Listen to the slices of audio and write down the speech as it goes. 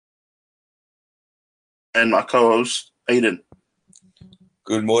and my co-host Aiden.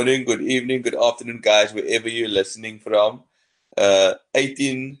 Good morning, good evening, good afternoon, guys, wherever you're listening from.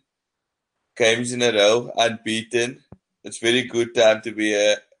 18 games in a row, unbeaten. It's very good time to be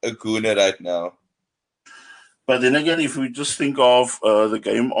a Gooner right now. But then again, if we just think of the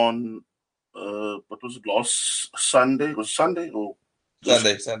game on what was it last Sunday? Was it Sunday or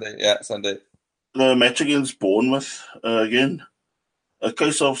this Sunday. the match against Bournemouth again? A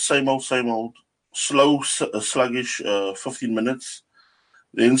case of same old, slow, sluggish 15 minutes.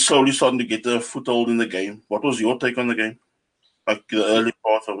 Then slowly starting to get a foothold in the game. What was your take on the game? Like the early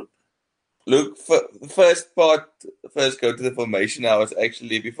part of it. Look, for the first part, first go to the formation.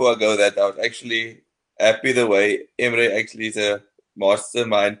 Before I go that, I was actually happy the way Emre actually is a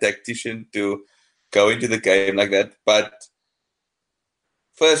mastermind tactician to go into the game like that. But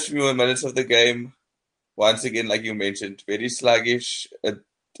first few minutes of the game, once again, like you mentioned, very sluggish.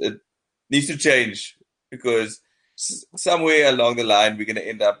 It needs to change because somewhere along the line we're going to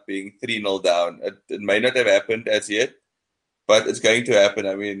end up being 3-0 down. It may not have happened as yet, but it's going to happen.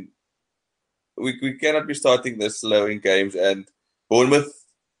 I mean, we cannot be starting this slow in games. And Bournemouth,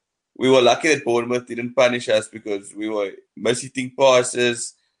 we were lucky that Bournemouth didn't punish us because we were missing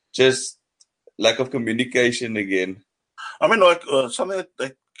passes, just lack of communication again. I mean, like something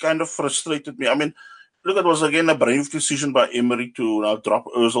that kind of frustrated me. I mean, look, it was again a brave decision by Emery to now drop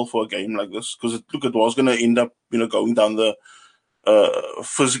Özil for a game like this because it was going to end up, going down the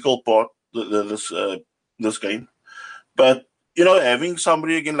physical part this game. But having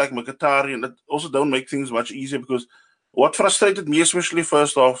somebody again like Mkhitaryan, that also don't make things much easier because what frustrated me, especially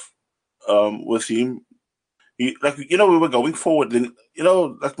first off, with him, we were going forward, then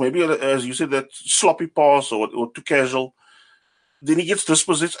like maybe as you said that sloppy pass or too casual, then he gets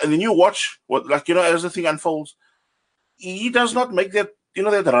dispossessed, and then you watch what as the thing unfolds, he does not make that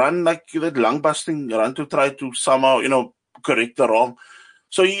run, like that lung busting run to try to somehow correct the wrong.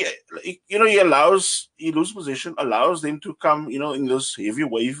 So he loses possession, allows them to come in this heavy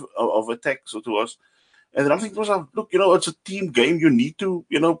wave of attacks to us. And then I'm thinking to myself, look, it's a team game. You need to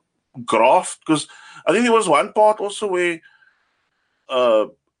graft, because I think there was one part also where uh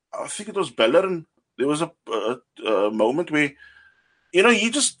I think it was Bellerin. There was a moment where he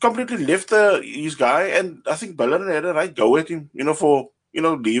just completely left his guy, and I think Bellerin had a right go at him, for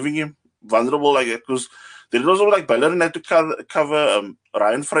leaving him vulnerable like that. Because there was also like Bellerin had to cover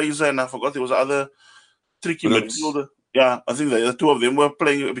Ryan Fraser, and I forgot there was other tricky Brooks. midfielder. Yeah, I think the two of them were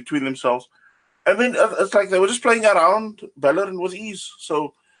playing between themselves. I mean, it's like they were just playing around Bellerin with ease.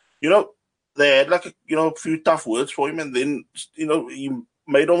 So, you know, they had like a few tough words for him, and then he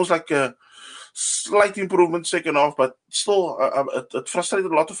made almost like a slight improvement second half, but still, it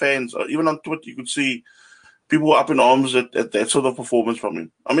frustrated a lot of fans. Even on Twitter, you could see people were up in arms at that sort of performance from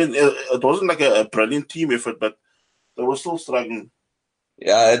him. I mean, it wasn't like a brilliant team effort, but they were still struggling.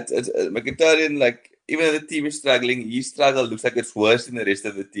 Yeah, Mkhitaryan, like, even though the team is struggling, his struggle looks like it's worse than the rest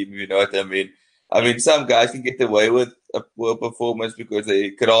of the team, you know what I mean? I mean, some guys can get away with a poor performance because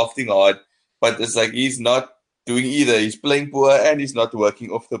they're crafting hard, but it's like he's not doing either. He's playing poor and he's not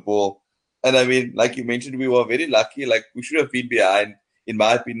working off the ball. And I mean, like you mentioned, we were very lucky. Like, we should have been behind, in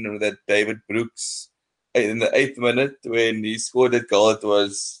my opinion, with that David Brooks in the 8th minute when he scored that goal. It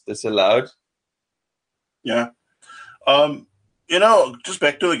was disallowed. Yeah. Just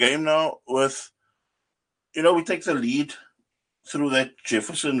back to the game now with, we take the lead through that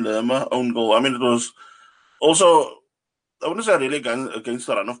Jefferson Lerma own goal. I mean, it was also, I wouldn't say really against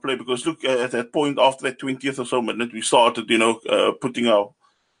the run of play, because look, at that point after that 20th or so minute, we started, putting our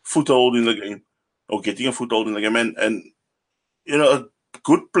foothold in the game, or getting a foothold in the game, and a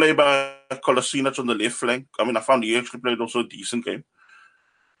good play by Kolasinac on the left flank. I mean, I found he actually played also a decent game,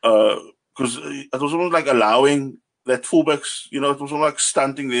 because it was almost like allowing that fullbacks, it was almost like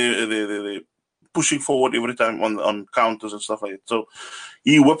stunting their pushing forward every time on counters and stuff like that. So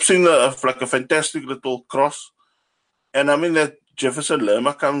he whips in like a fantastic little cross. And I mean that Jefferson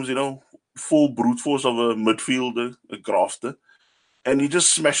Lerma comes, full brute force of a midfielder, a grafter, and he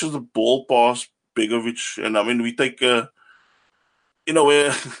just smashes the ball past Begovic. And I mean, we take where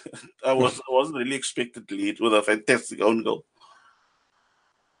I wasn't really expected to lead with a fantastic own goal.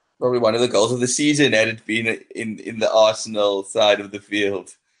 Probably one of the goals of the season had it been in the Arsenal side of the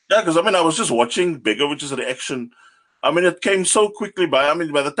field. Yeah, because I mean, I was just watching Begovic's reaction. I mean, it came so quickly by. I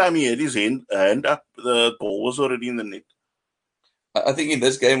mean, by the time he had his hand up, the ball was already in the net. I think in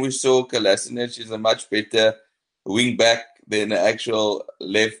this game we saw Kolasinac is a much better wing back than an actual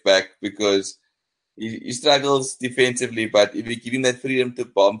left back because he struggles defensively, but if you give him that freedom to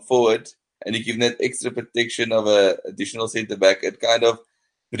bomb forward and you give him that extra protection of a additional centre back, it kind of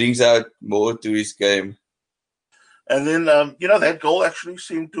brings out more to his game. And then, that goal actually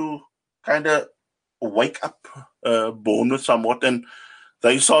seemed to kind of wake up Bournemouth somewhat. And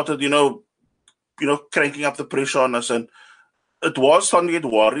they started, cranking up the pressure on us. And it was starting to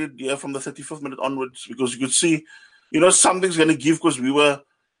get worried from the 35th minute onwards, because you could see, something's going to give, because we were,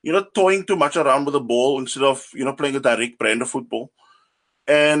 toying too much around with the ball instead of, playing a direct brand of football.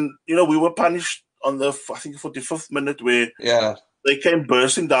 And, we were punished on the, I think, 45th minute, where they came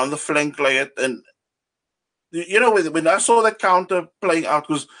bursting down the flank like that. And, when I saw that counter playing out,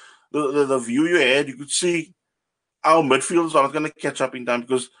 because the view you had, you could see our midfielders are not going to catch up in time,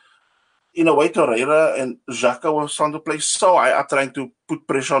 because in a way, Torreira and Xhaka were starting to play so high up, trying to put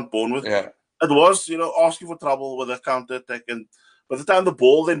pressure on Bournemouth. Yeah. It was, asking for trouble with a counter attack. And by the time the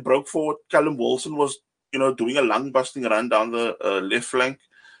ball then broke forward, Callum Wilson was, doing a lung-busting run down the left flank.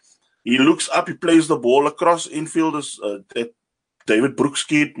 He looks up, he plays the ball across infield as that David Brooks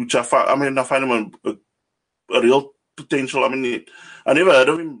kid, which I find him a real potential. I mean, I never heard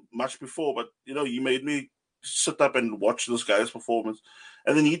of him much before, but, he made me sit up and watch this guy's performance.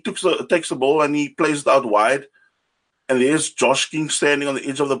 And then he takes the ball and he plays it out wide. And there's Josh King standing on the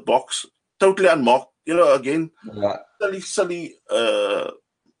edge of the box, totally unmarked. Again, silly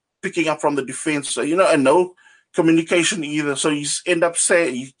picking up from the defense. And no communication either. So he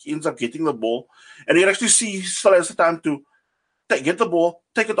ends up getting the ball. And you can actually see he still has the time to get the ball,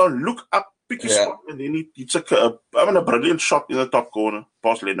 take it on, look up, pick his spot, and then it's a brilliant shot in the top corner,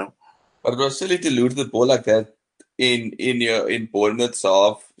 past Leno. But it was silly to lose the ball like that in Bournemouth's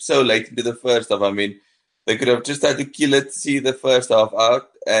half so late into the first half. I mean, they could have just had to kill it, see the first half out,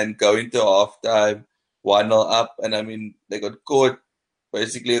 and go into half time 1-0 up. And I mean, they got caught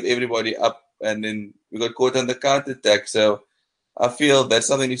basically with everybody up, and then we got caught on the counter attack. So I feel that's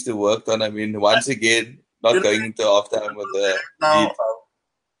something needs to work on. I mean, once again, not going into half time with the lead.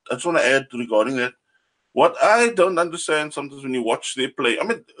 I just want to add regarding that. What I don't understand sometimes when you watch their play, I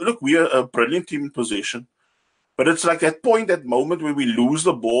mean, look, we are a brilliant team in possession, but it's like that moment where we lose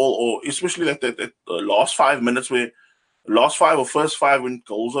the ball, or especially like that last 5 minutes, first five when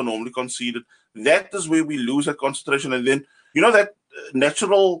goals are normally conceded. That is where we lose that concentration. And then, that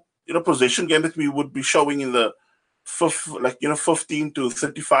natural, possession game that we would be showing in the 15 to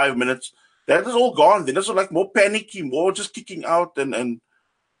 35 minutes, that is all gone. Then it's like more panicky, more just kicking out and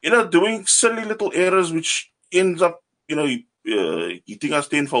doing silly little errors, which ends up, eating us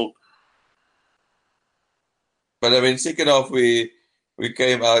tenfold. But I mean, second half, we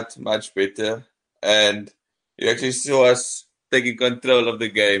came out much better, and you actually saw us taking control of the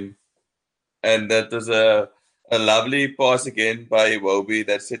game. And that was a lovely pass again by Iwobi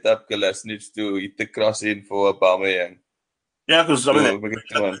that set up Kolasinac to hit the cross in for Aubameyang. Yeah, because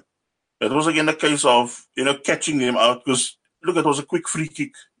it was again a case of, catching them out, because, look, it was a quick free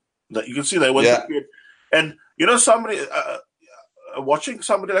kick. That you can see they weren't prepared. And, somebody, watching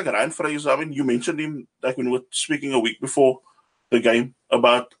somebody like Ryan Fraser, I mean, you mentioned him, like when we were speaking a week before the game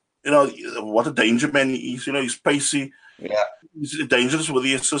about, what a danger man he is. He's pacey. Yeah. He's dangerous with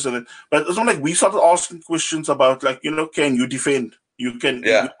the assist. But it's not like we started asking questions about, like, can you defend? You can.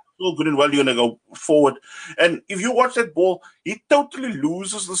 Yeah. You're good and well, you're going to go forward. And if you watch that ball, he totally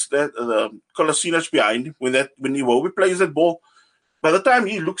loses Kolasinac behind him when Iwobi plays that ball. By the time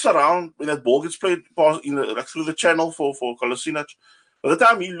he looks around, when that ball gets played through the channel for Kolasinac, by the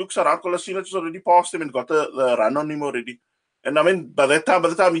time he looks around, Kolasinac has already passed him and got the run on him already. And I mean, by the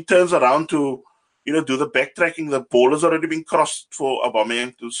time he turns around to, do the backtracking, the ball has already been crossed for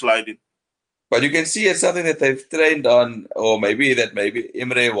Aubameyang to slide in. But you can see it's something that they've trained on, or maybe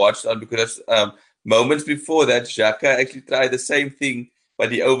Emre watched on, because moments before that, Xhaka actually tried the same thing,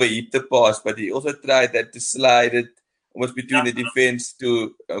 but he overheated the pass. But he also tried that to slide it almost between the defense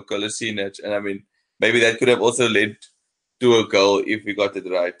to Kolasinac. And I mean, maybe that could have also led to a goal if we got it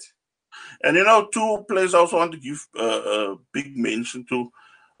right. And, two players I also want to give a big mention to,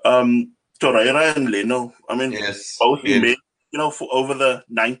 Torreira and Leno. I mean, both men, for over the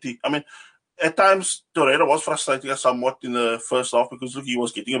 90. I mean, at times, Torreira was frustrating us somewhat in the first half, because, look, he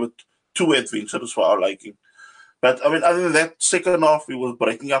was getting a bit too adventurous for our liking. But, I mean, other than that, second half, he was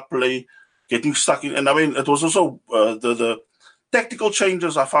breaking up play, getting stuck in. And, I mean, it was also the tactical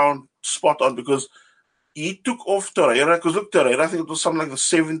changes I found spot on, because he took off Torreira. Because, look, Torreira, I think it was something like the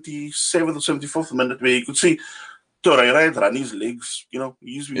 77th or 74th minute, where you could see Torreira had run his legs. He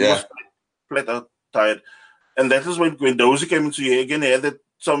was flat out tired. And that is when Dozy came into here again. He had that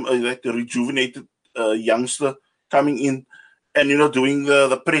rejuvenated youngster coming in and, doing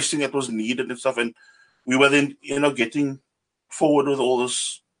the pressing that was needed and stuff. And we were then, getting forward with all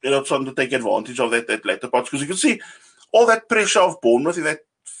this, trying to take advantage of that latter part. Because you can see all that pressure of Bournemouth in that,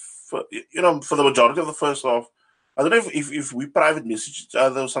 for the majority of the first half. I don't know if we private message each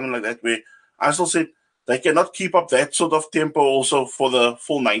other or something like that, where I still said they cannot keep up that sort of tempo also for the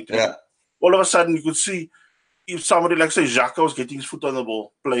full 90 minutes. Yeah. All of a sudden, you could see if somebody like, say, Xhaka was getting his foot on the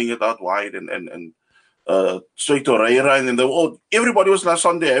ball, playing it out wide, and straight to Torreira, and then everybody was now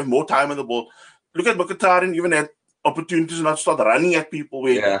Sunday have more time on the ball. Look at Mkhitaryan, even had opportunities to not start running at people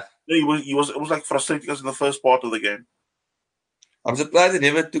where Yeah. it was like frustrating us in the first part of the game. I'm surprised they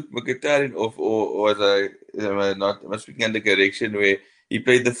never took Mkhitaryan off, or was I not am I speaking under correction where he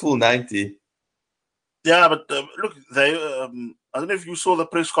played the full 90? Yeah, but look, they. I don't know if you saw the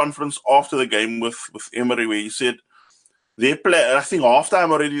press conference after the game with Emery, where he said they play. I think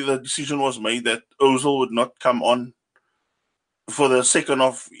halftime already the decision was made that Ozil would not come on for the second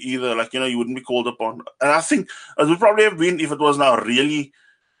half either. Like, you wouldn't be called upon. And I think it would probably have been if it was now really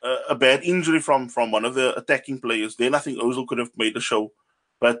a bad injury from one of the attacking players. Then I think Ozil could have made the show.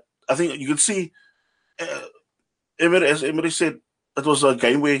 But I think you could see, as Emery said, it was a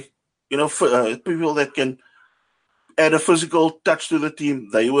game where people that can add a physical touch to the team,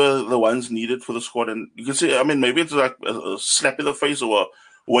 they were the ones needed for the squad. And you can see, I mean, maybe it's like a slap in the face or a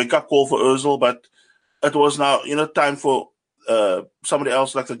wake-up call for Ozil, but it was now, time for somebody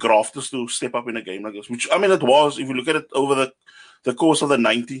else like the grafters to step up in a game like this. Which, I mean, it was, if you look at it over the course of the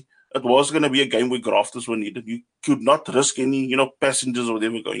 90, it was going to be a game where grafters were needed. You could not risk any, passengers or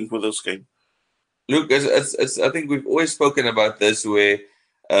whatever going for this game. Look, I think we've always spoken about this where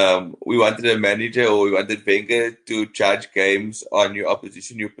we wanted a manager or we wanted Wenger to judge games on your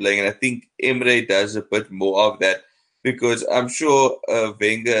opposition you're playing. And I think Emre does a bit more of that because I'm sure a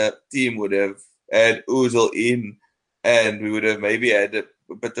Wenger team would have had Ozil in and we would have maybe had a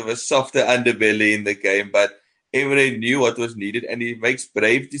bit of a softer underbelly in the game. But Emre knew what was needed and he makes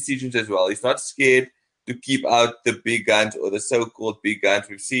brave decisions as well. He's not scared to keep out the big guns or the so-called big guns.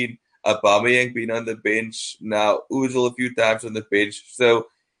 We've seen Aubameyang being on the bench, now Ozil a few times on the bench. So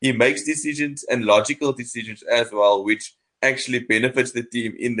he makes decisions and logical decisions as well, which actually benefits the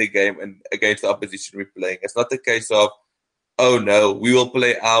team in the game and against the opposition we're playing. It's not the case of, oh no, we will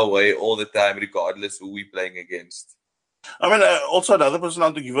play our way all the time regardless who we're playing against. I mean, also another person I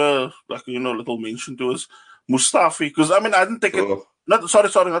want to give a little mention to is Mustafi, because I mean I didn't take it. Not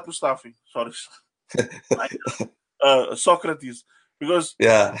Mustafi. Sorry, Socrates. Because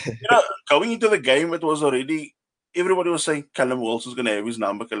going into the game, it was already everybody was saying Callum Wilson's going to have his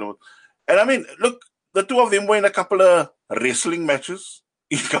number. And I mean, look, the two of them were in a couple of wrestling matches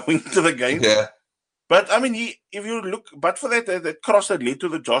going into the game. Yeah. But I mean, if you look, but for that cross that led to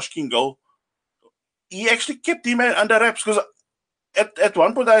the Josh King goal, he actually kept him under wraps. Because at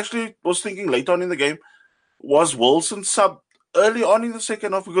one point, I actually was thinking later on in the game, was Wilson sub early on in the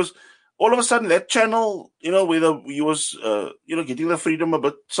second half? Because all of a sudden, that channel, where he was, getting the freedom a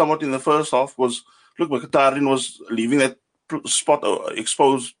bit somewhat in the first half was, look, Mkhitaryan was leaving that spot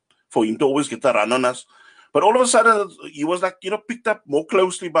exposed for him to always get the run on us. But all of a sudden, he was like, picked up more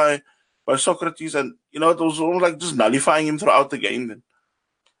closely by Socrates, and, it was almost like just nullifying him throughout the game then.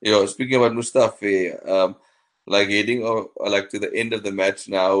 Yeah, speaking about Mustafi, like heading like to the end of the match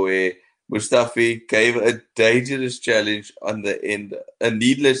now where Mustafi gave a dangerous challenge on the end, a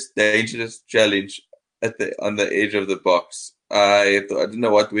needless, dangerous challenge on the edge of the box. I don't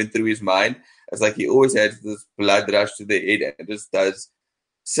know what went through his mind. It's like he always has this blood rush to the head and just does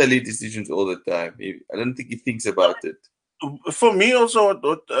silly decisions all the time. I don't think he thinks about it. For me, also,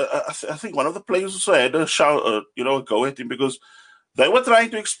 I think one of the players also had a shout, go at him because they were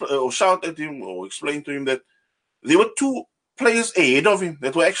trying to shout at him or explain to him that there were two players ahead of him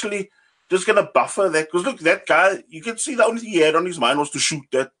that were actually just going to buffer that. Because look, that guy, you can see the only thing he had on his mind was to shoot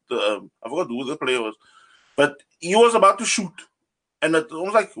that. I forgot who the player was. But he was about to shoot. And it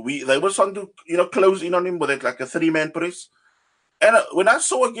was like they were trying to, close in on him with it, like a 3-man press. And when I just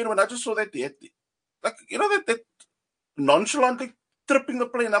saw that, that nonchalantly tripping the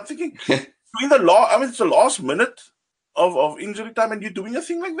play, and I'm thinking, it's the last minute of injury time, and you're doing a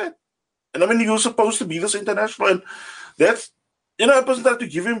thing like that. And I mean, you're supposed to be this international, and that's, a person has to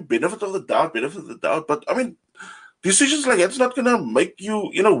give him benefit of the doubt. But I mean, decisions like that's not gonna make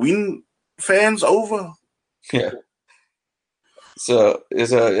you, win fans over. Yeah. So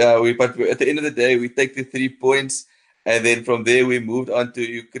yeah, but at the end of the day, we take the 3 points, and then from there we moved on to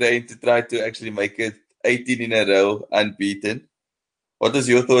Ukraine to try to actually make it 18 in a row unbeaten. What is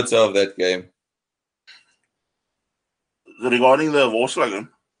your thoughts of that game? Regarding the Warsaw game?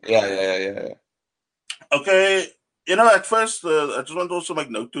 Yeah. Okay, at first, I just want to also make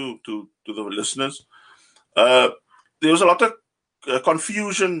note to the listeners. There was a lot of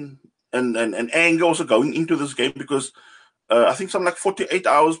confusion and anger also going into this game because I think something like 48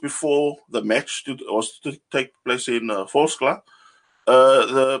 hours before the match was to take place in Vorskla,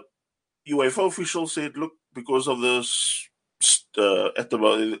 the UEFA official said, look, because of this, at the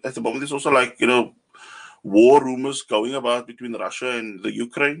moment, there's also like, war rumors going about between Russia and the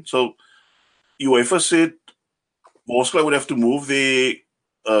Ukraine. So UEFA said Vorskla would have to move the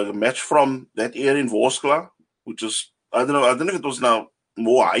match from that area in Vorskla, which is, I don't know if it was now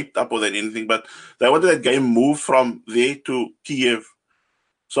more hyped up or than anything, but they wanted that game moved from there to Kiev.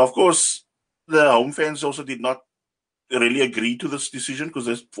 So, of course, the home fans also did not really agree to this decision because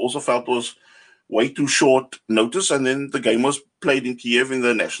they also felt it was way too short notice. And then the game was played in Kiev in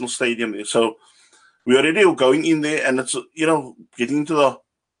the national stadium there. So we already were going in there, and it's, getting into the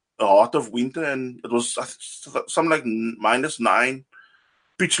heart of winter, and it was something like -9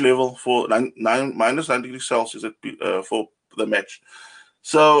 pitch level for -9 degrees Celsius for the match.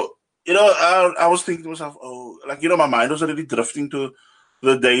 So, I was thinking to myself, my mind was already drifting to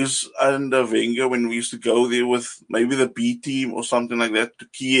the days under Wenger when we used to go there with maybe the B team or something like that to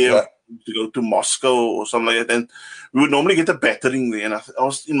Kiev, to go to Moscow or something like that. And we would normally get a battering there. And I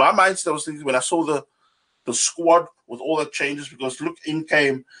was, in my mind, I was thinking when I saw the squad with all the changes, because look, in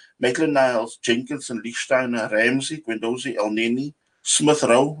came Maitland-Niles, Jenkinson, Lichtsteiner, Ramsey, Guendouzi, Elneny, Smith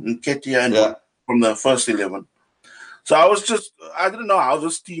Rowe, and Ketia, and from the first 11. So I didn't know how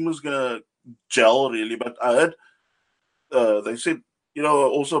this team was going to gel really, but I heard they said,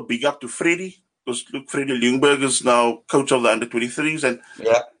 also big up to Freddie, because look, Freddie Ljungberg is now coach of the under-23s, and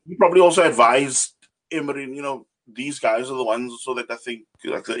he probably also advised Emery, these guys are the ones, so that I think,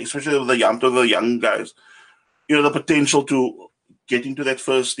 especially the young guys, the potential to get into that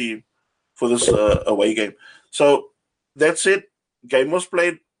first team for this away game. So that's it. Game was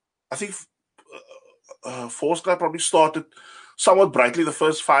played. I think Vorskla probably started somewhat brightly the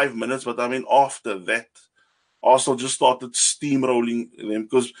first 5 minutes, but I mean, after that, Arsenal just started steamrolling them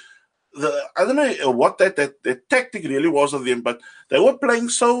because I don't know what that tactic really was of them, but they were playing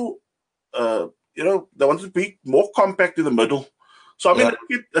so, they wanted to be more compact in the middle. So, I mean,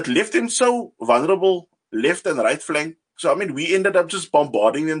 it left them so vulnerable left and right flank. So, I mean, we ended up just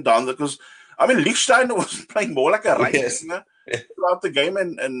bombarding them down there because, I mean, Lichtsteiner was playing more like a right winger throughout the game,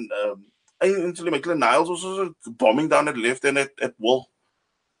 and actually Maitland-Niles was also bombing down at left and at will.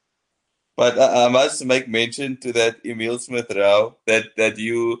 But I must make mention to that Emil Smith-Rowe that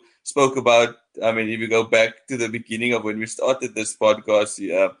you spoke about. I mean, if you go back to the beginning of when we started this podcast,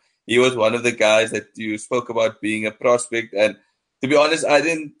 he was one of the guys that you spoke about being a prospect. And to be honest, I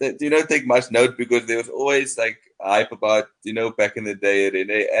didn't, take much note because there was always like hype about, back in the day,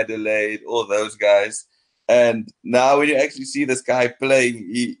 Rene Adelaide, all those guys. And now when you actually see this guy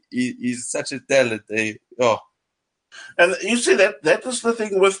playing, he's such a talent. And you see that is the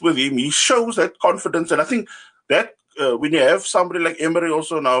thing with him. He shows that confidence, and I think that when you have somebody like Emery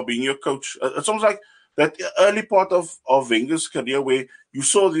also now being your coach, it's almost like that early part of Wenger's career where you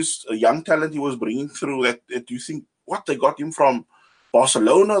saw this young talent he was bringing through that you think, what, they got him from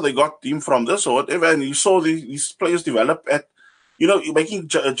Barcelona, they got him from this or whatever, and you saw these players develop at, making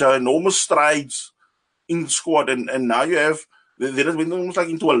ginormous strides in the squad, and now you have, there has been almost like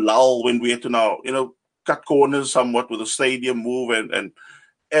into a lull when we had to now, cut corners somewhat with the stadium move, and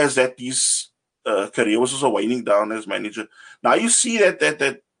as that his career was also waning down as manager. Now you see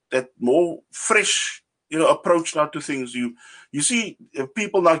that more fresh, approach now to things. You see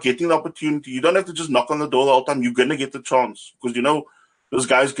people now getting the opportunity. You don't have to just knock on the door the whole time. You're gonna get the chance because this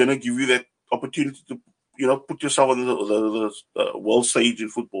guy's gonna give you that opportunity to put yourself on the world stage in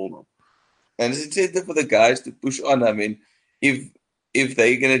football now. And it's incentive for the guys to push on. I mean, if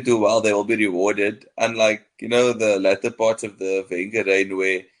they're going to do well, they will be rewarded. Unlike, the latter parts of the Wenger reign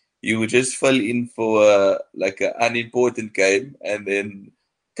where you would just fill in for an unimportant game, and then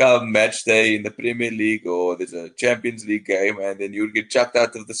come match day in the Premier League or there's a Champions League game, and then you would get chucked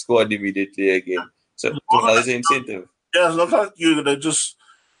out of the squad immediately again. So there's an incentive. Yeah, it's not like you're going to just,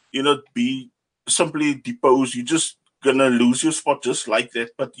 be simply deposed. You're just going to lose your spot just like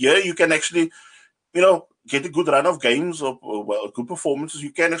that. But yeah, you can actually, get a good run of games or good performances.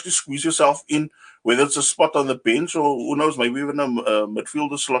 You can actually squeeze yourself in, whether it's a spot on the bench or who knows, maybe even a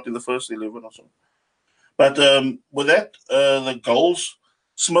midfielder slot in the first 11 or so. But with that, the goals,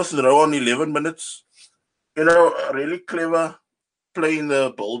 Smith Rowe on 11 minutes, really clever play in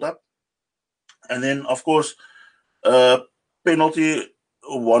the build-up. And then, of course, penalty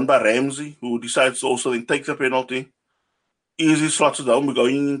won by Ramsey, who decides to also then take the penalty. Easy slots it down. We're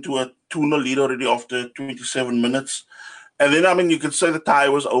going into a 2-0 lead already after 27 minutes. And then, you could say the tie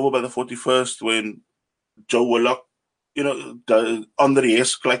was over by the 41st when Joe Willock, the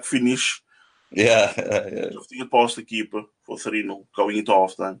Andre-esque like finish Yeah, Drifting it past the keeper for 3-0 going into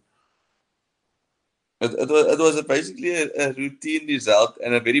halftime. it was basically a routine result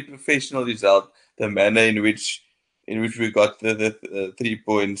and a very professional result. The manner in which we got the 3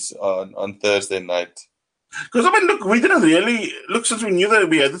 points on Thursday night. Because, I mean, look, we didn't really look since we knew that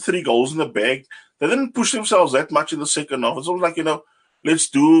we had the 3 goals in the bag. They didn't push themselves that much in the second half. It's almost like, let's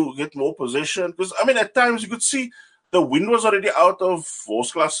get more possession. Because, I mean, at times you could see the wind was already out of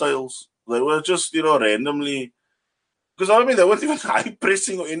Voskla sails. They were just, randomly. Because, I mean, they weren't even high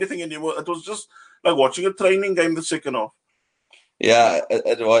pressing or anything anymore. It was just like watching a training game the second half. Yeah, and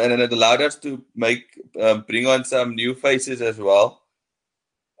it allowed us to bring on some new faces as well.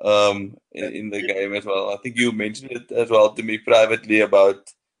 In the game as well. I think you mentioned it as well to me privately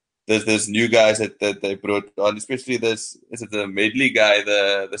about there's new guys that they brought on, especially this is it the Medley guy,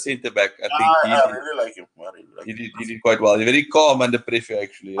 the centre back. I think I really like him. I really like he him. did quite well. He's very calm under pressure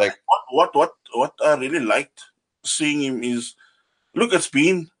actually. Like What I really liked seeing him is, look, it's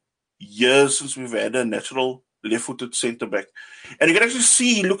been years since we've had a natural left-footed centre back, and you can actually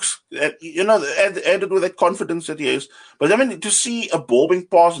see he looks, added with that confidence that he has. But I mean, to see a ball being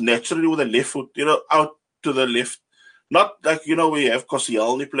passed naturally with a left foot, out to the left, not like we have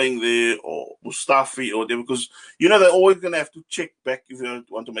Koscielny playing there or Mustafi or whatever, because they're always gonna have to check back if you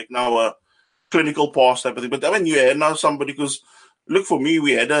want to make now a clinical pass type of thing. But I mean, you had now somebody, because look, for me,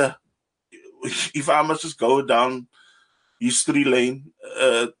 we had if I must just go down history lane,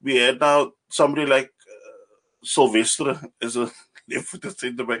 we had now somebody like Sylvester as a left-footed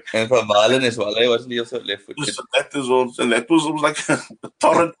centre back. and for Marlon as well, he wasn't also left footed. So that is all, and that was like a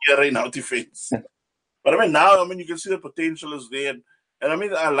torrent era in our defense. But I mean, now, you can see the potential is there, and I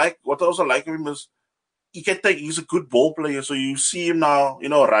mean, what I also like of him is he's a good ball player. So you see him now,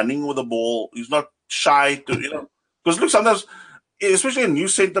 running with the ball. He's not shy to, because look, sometimes, especially a new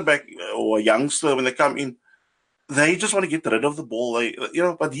centre back or a youngster, when they come in, they just want to get rid of the ball.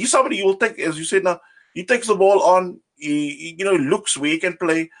 But he's somebody you will take, as you said now, he takes the ball on, he looks where he can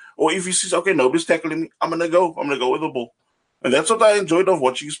play, or if he sees, okay, nobody's tackling me, I'm going to go with the ball. And that's what I enjoyed of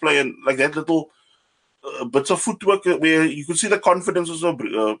watching his play, and like that little bits of footwork where you could see the confidence also,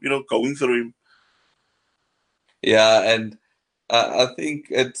 going through him. Yeah, and I think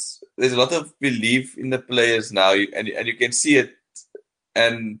there's a lot of belief in the players now, and you can see it.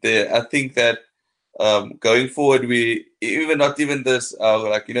 And I think that going forward, we even not even this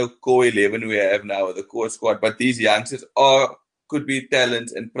core 11 we have now, the core squad, but these youngsters could be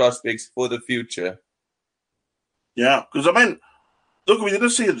talents and prospects for the future. Yeah, because I mean, look, we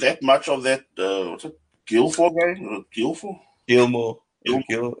didn't see that much of that. What's it, Gilfor guy? Gilfor? Gilmore.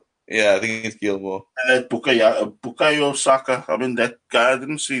 Yeah, I think it's Gilmore. And that Bukayo Saka. I mean, that guy I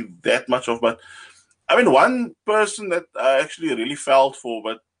didn't see that much of, but I mean, one person that I actually really felt for,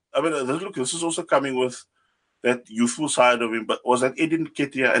 but I mean, this is also coming with that youthful side of him, but was that Edin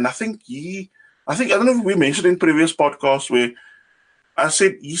Ketia. And I don't know if we mentioned in previous podcasts where I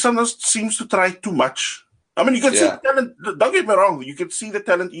said he sometimes seems to try too much. I mean, you can see the talent, don't get me wrong, you can see the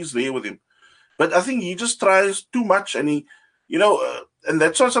talent is there with him. But I think he just tries too much, and and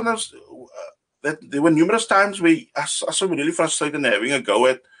that's why sometimes that there were numerous times where I saw him really frustrated and having a go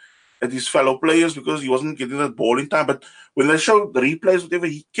at his fellow players because he wasn't getting that ball in time. But when they showed the replays, whatever,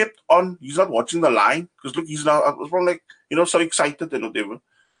 he kept on. He's not watching the line because look, he's now, I was probably like, so excited and whatever.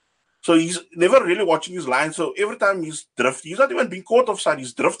 So he's never really watching his line. So every time he's drifting, he's not even being caught offside.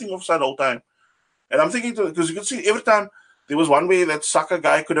 He's drifting offside all the time. And I'm thinking, because you can see every time there was one way that Saka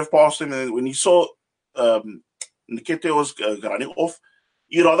guy could have passed him, and when he saw Nketiah was running off,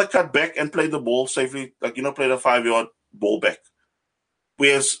 he rather cut back and play the ball safely, like, play the 5-yard ball back.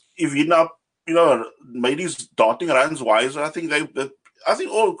 Whereas if he now, made his darting runs wiser, I think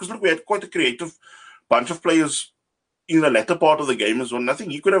because look, we had quite a creative bunch of players in the latter part of the game as well. And I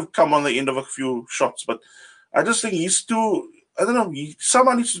think he could have come on the end of a few shots, but I just think he's too, I don't know,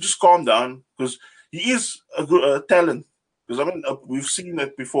 someone needs to just calm down because he is a good talent. Because I mean, we've seen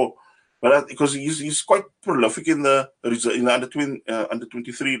that before, but because he's quite prolific in the under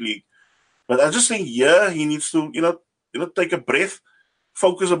 23 league. But I just think he needs to take a breath,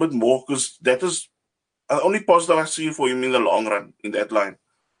 focus a bit more, because that is the only positive I see for him in the long run in that line.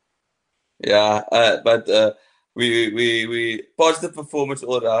 Yeah, but we positive performance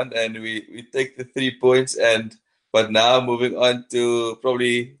all around, and we take the 3 points. But now moving on to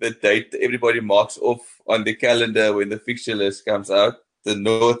probably the date everybody marks off on the calendar when the fixture list comes out, the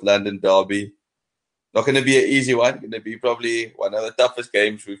North London Derby. Not going to be an easy one. Going to be probably one of the toughest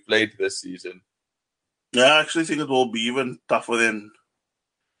games we've played this season. Yeah, I actually think it will be even tougher than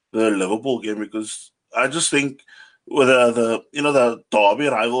the Liverpool game because I just think with the derby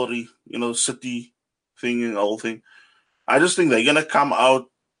rivalry, City thing and the whole thing. I just think they're gonna come out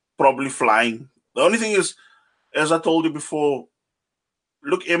probably flying. The only thing is, as I told you before,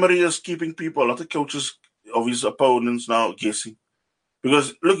 look, Emery is keeping people, a lot of coaches of his opponents now guessing.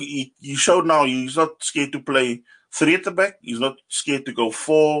 Because look, he showed now he's not scared to play three at the back. He's not scared to go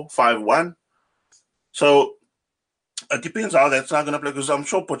 4-5-1. So it depends how that's not going to play. Because I'm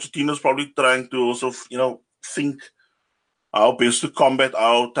sure Pochettino's probably trying to also, think how best to combat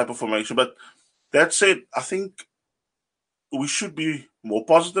our type of formation. But that said, I think we should be more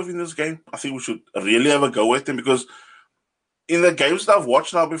positive in this game. I think we should really have a go at them because in the games that I've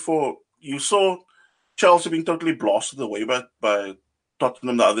watched now before, you saw Chelsea being totally blasted away by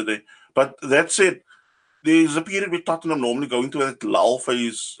Tottenham the other day. But that said, there's a period where Tottenham normally go into that lull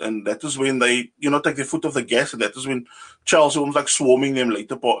phase, and that is when they, take their foot off the gas, and that is when Chelsea was like swarming them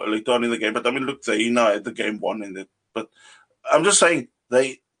later on in the game. But I mean, look, they now had the game won in that. But I'm just saying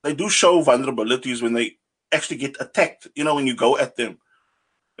they do show vulnerabilities when they actually get attacked. When you go at them,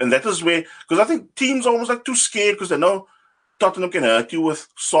 and that is where because I think teams are almost like too scared because they know Tottenham can hurt you with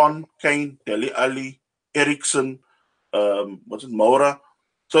Son, Kane, Dele Alli, Eriksen, Moura.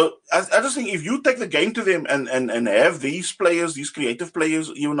 So I just think if you take the game to them and have these players, these creative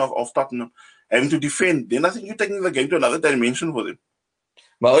players, even of Tottenham, having to defend, then I think you're taking the game to another dimension for them.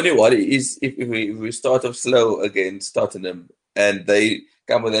 My only worry is if we start off slow against Tottenham and they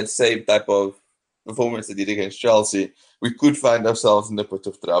come with that same type of performance they did against Chelsea, we could find ourselves in a bit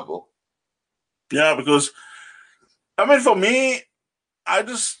of trouble. Yeah, because I mean, for me,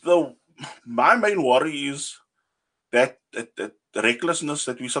 my main worry is that recklessness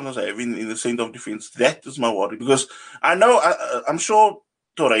that we sometimes have in the center of defense. That is my worry because I know I'm sure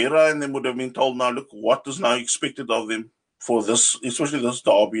Torreira and them would have been told now. Look, what is now expected of them for this, especially this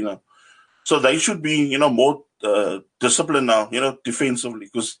derby now. So they should be, more disciplined now, defensively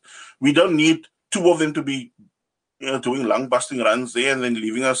because we don't need two of them to be, doing lung busting runs there and then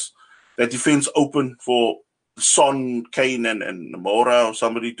leaving us that defense open for Son, Kane, and Moura or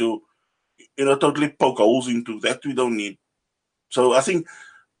somebody to, totally poke holes into. That we don't need. So I think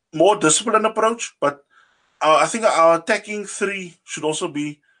more disciplined approach, but I think our attacking three should also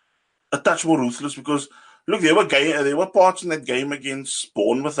be a touch more ruthless because look, there were parts in that game against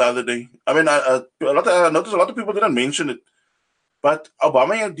Bournemouth the other day. I mean, I noticed a lot of people didn't mention it, but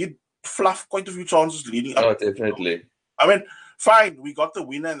Aubameyang did fluff quite a few chances leading up. Oh, definitely. I mean, fine, we got the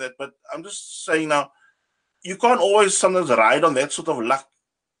winner and that, but I'm just saying now, you can't always sometimes ride on that sort of luck.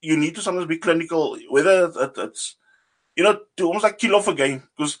 You need to sometimes be clinical, whether it's to almost like kill off a game.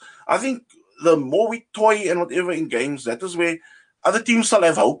 Because I think the more we toy and whatever in games, that is where other teams still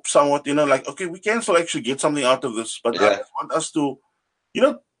have hope somewhat, like, okay, we can still actually get something out of this. But I just want us to,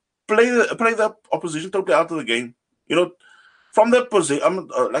 play the opposition totally out of the game. From the position,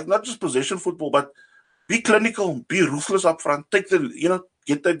 like not just possession football, but be clinical, be ruthless up front, take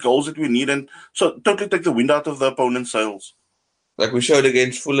get the goals that we need, and so totally take the wind out of the opponent's sails. Like we showed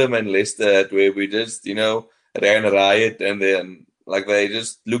against Fulham and Leicester, where we just, ran a riot and then like they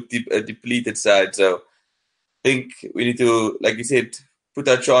just looked a depleted side. So I think we need to, like you said, put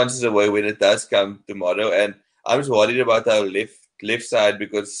our chances away when it does come tomorrow. And I'm just worried about our left side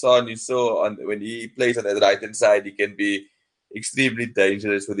because Son, you saw when he plays on that right hand side, he can be extremely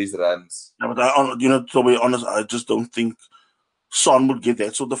dangerous with his runs. Yeah, but to be honest, I just don't think Son would get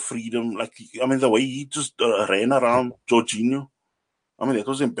that sort of freedom. Like, I mean, the way he just ran around Jorginho, I mean, that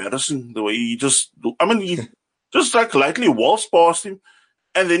was embarrassing. The way he he just like lightly waltzed past him,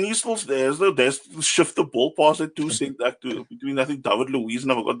 and then he still there's to shift the ball past it too, saying that between I think David Luiz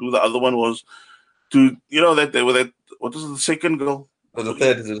and I forgot who the other one was. To that they were that what was it, the second goal?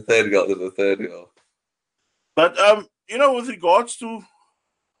 The third goal. But with regards to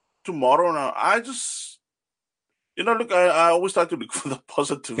tomorrow now, I just look, I always try to look for the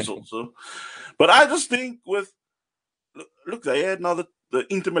positives also, but I just think look, they had now the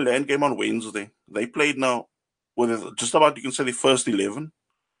Inter Milan game on Wednesday. They played now with just about, you can say, the first 11.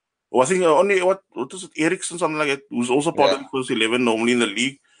 Or I think only what is it, Eriksen, something like that, who's also part of the first 11 normally in the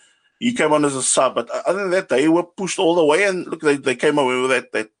league. He came on as a sub, but other than that, they were pushed all the way, and look, they came away with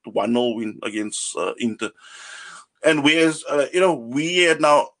that 1-0 win against Inter. And whereas, we had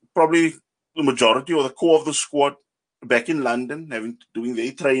now probably the majority or the core of the squad back in London, doing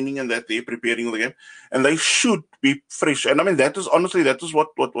their training and that they're preparing for the game, and they should be fresh. And I mean, that is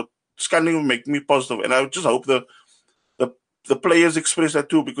what's kind of making me positive. And I just hope the players express that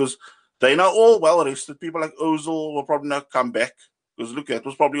too, because they're now all well rested. People like Ozil will probably not come back because look, that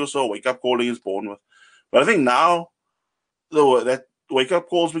was probably also a wake up call against Bournemouth. But I think now that wake up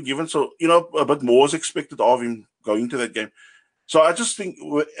call's been given, so a bit more is expected of him going to that game. So I just think,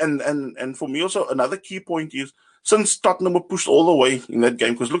 and for me also, another key point is, since Tottenham were pushed all the way in that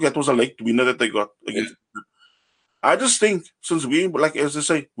game, because look, that was a late winner that they got against. I just think, since we, like, as they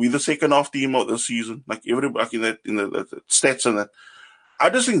say, we're the second half team of the season, like everybody in the stats and that, I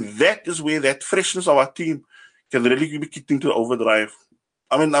just think that is where that freshness of our team can really be kicked into overdrive.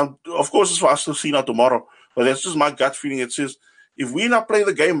 I mean, of course, it's for us to see now tomorrow, but that's just my gut feeling. It says, if we not play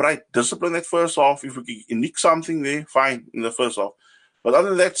the game right, discipline that first half, if we can nick something there, fine, in the first half. But other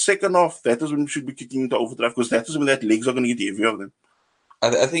than that, second half, that is when we should be kicking into overdrive, because that is when that legs are going to get heavier then.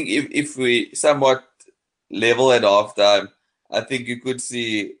 I think if we somewhat level at halftime, I think you could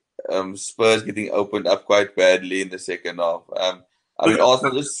see Spurs getting opened up quite badly in the second half. I mean,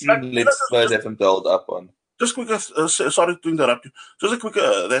 Arsenal just shouldn't let Spurs have them held up on. Just quick, sorry to interrupt you. Just a quick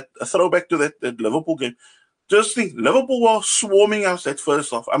a throwback to that Liverpool game. Just think, Liverpool were swarming us that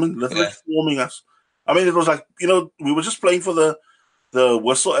first half. I mean, literally swarming us. I mean, it was like, we were just playing for the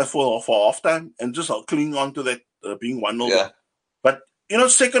whistle for halftime and just clinging on to that being 1-0. Yeah. But,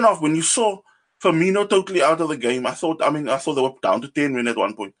 second half, when you saw Firmino totally out of the game, I thought they were down to 10 men at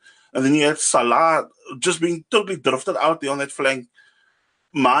one point. And then you had Salah just being totally drifted out there on that flank.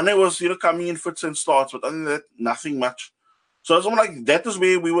 Mane was, coming in fits and starts, but other than that, nothing much. So it's almost like that is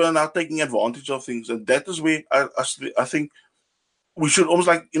where we were now taking advantage of things. And that is where I think we should almost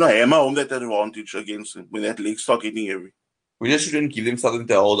like, hammer home that advantage against them when that leg start getting heavy. We just shouldn't give them something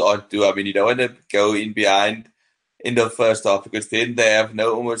to hold on to. I mean, you don't want to go in behind in the first half, because then they have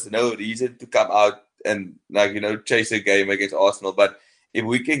almost no reason to come out and chase a game against Arsenal. But if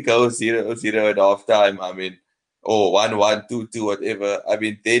we can go 0-0 at halftime, I mean, or 1-1, 2-2, whatever, I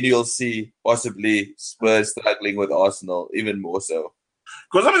mean, then you'll see possibly Spurs struggling with Arsenal even more so.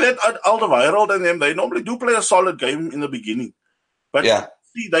 Because I mean, that Alderweireld and them, they normally do play a solid game in the beginning, but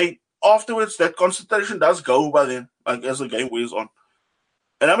see, afterwards that concentration does go by then, like as the game wears on.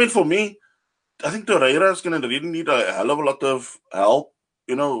 And I mean, for me, I think Torreira is going to really need a hell of a lot of help,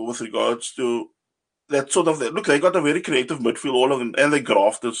 with regards to that sort of. Look, they got a very creative midfield, all of them, and they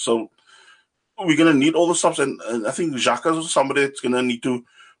grafted. So we're going to need all the subs. And I think Xhaka is somebody that's going to need to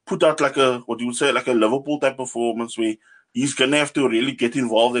put out like a Liverpool type performance where he's going to have to really get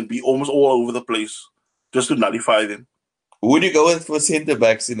involved and be almost all over the place just to nullify them. Would you go with for centre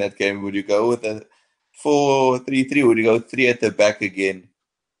backs in that game? Would you go with a 4-3-3? Would you go 3 at the back again?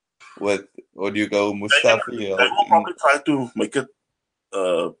 Or do you go Mustafi? They will probably try to make it,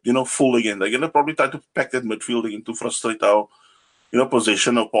 full again. They're going to probably try to pack that midfield again to frustrate our,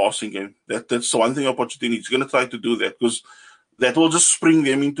 possession or passing game. That's one thing Pochettino is going to try to do that, because that will just spring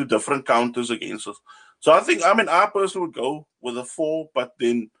them into different counters against us. So I personally would go with a 4, but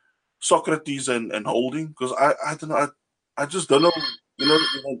then Socrates and Holding, because I don't know. I just don't know,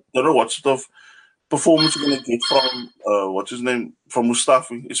 don't know what sort of performance you're going to get from, from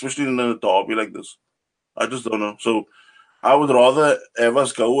Mustafi, especially in a derby like this. I just don't know. So I would rather have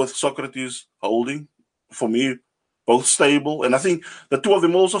us go with Socrates, Holding. For me, both stable. And I think the two of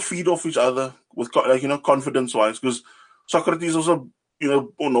them also feed off each other with, confidence-wise, because Socrates also,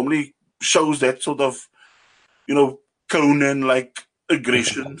 normally shows that sort of, Conan-like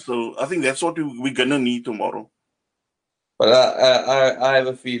aggression. So I think that's what we're going to need tomorrow. But I have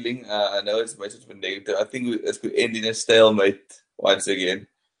a feeling, I know it's much of a negative, I think it's going to end in a stalemate once again.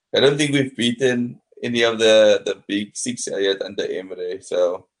 I don't think we've beaten any of the big six yet under Emery,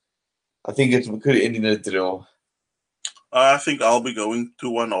 so I think it could end in a draw. I think I'll be going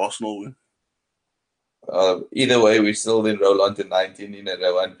 2-1 Arsenal win. Either way, we still then roll on to 19 in a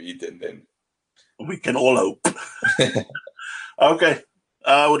row unbeaten then. We can all hope. Okay.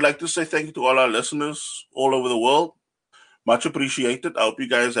 I would like to say thank you to all our listeners all over the world. Much appreciated. I hope you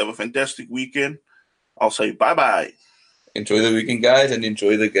guys have a fantastic weekend. I'll say bye-bye. Enjoy the weekend, guys, and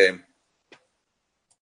enjoy the game.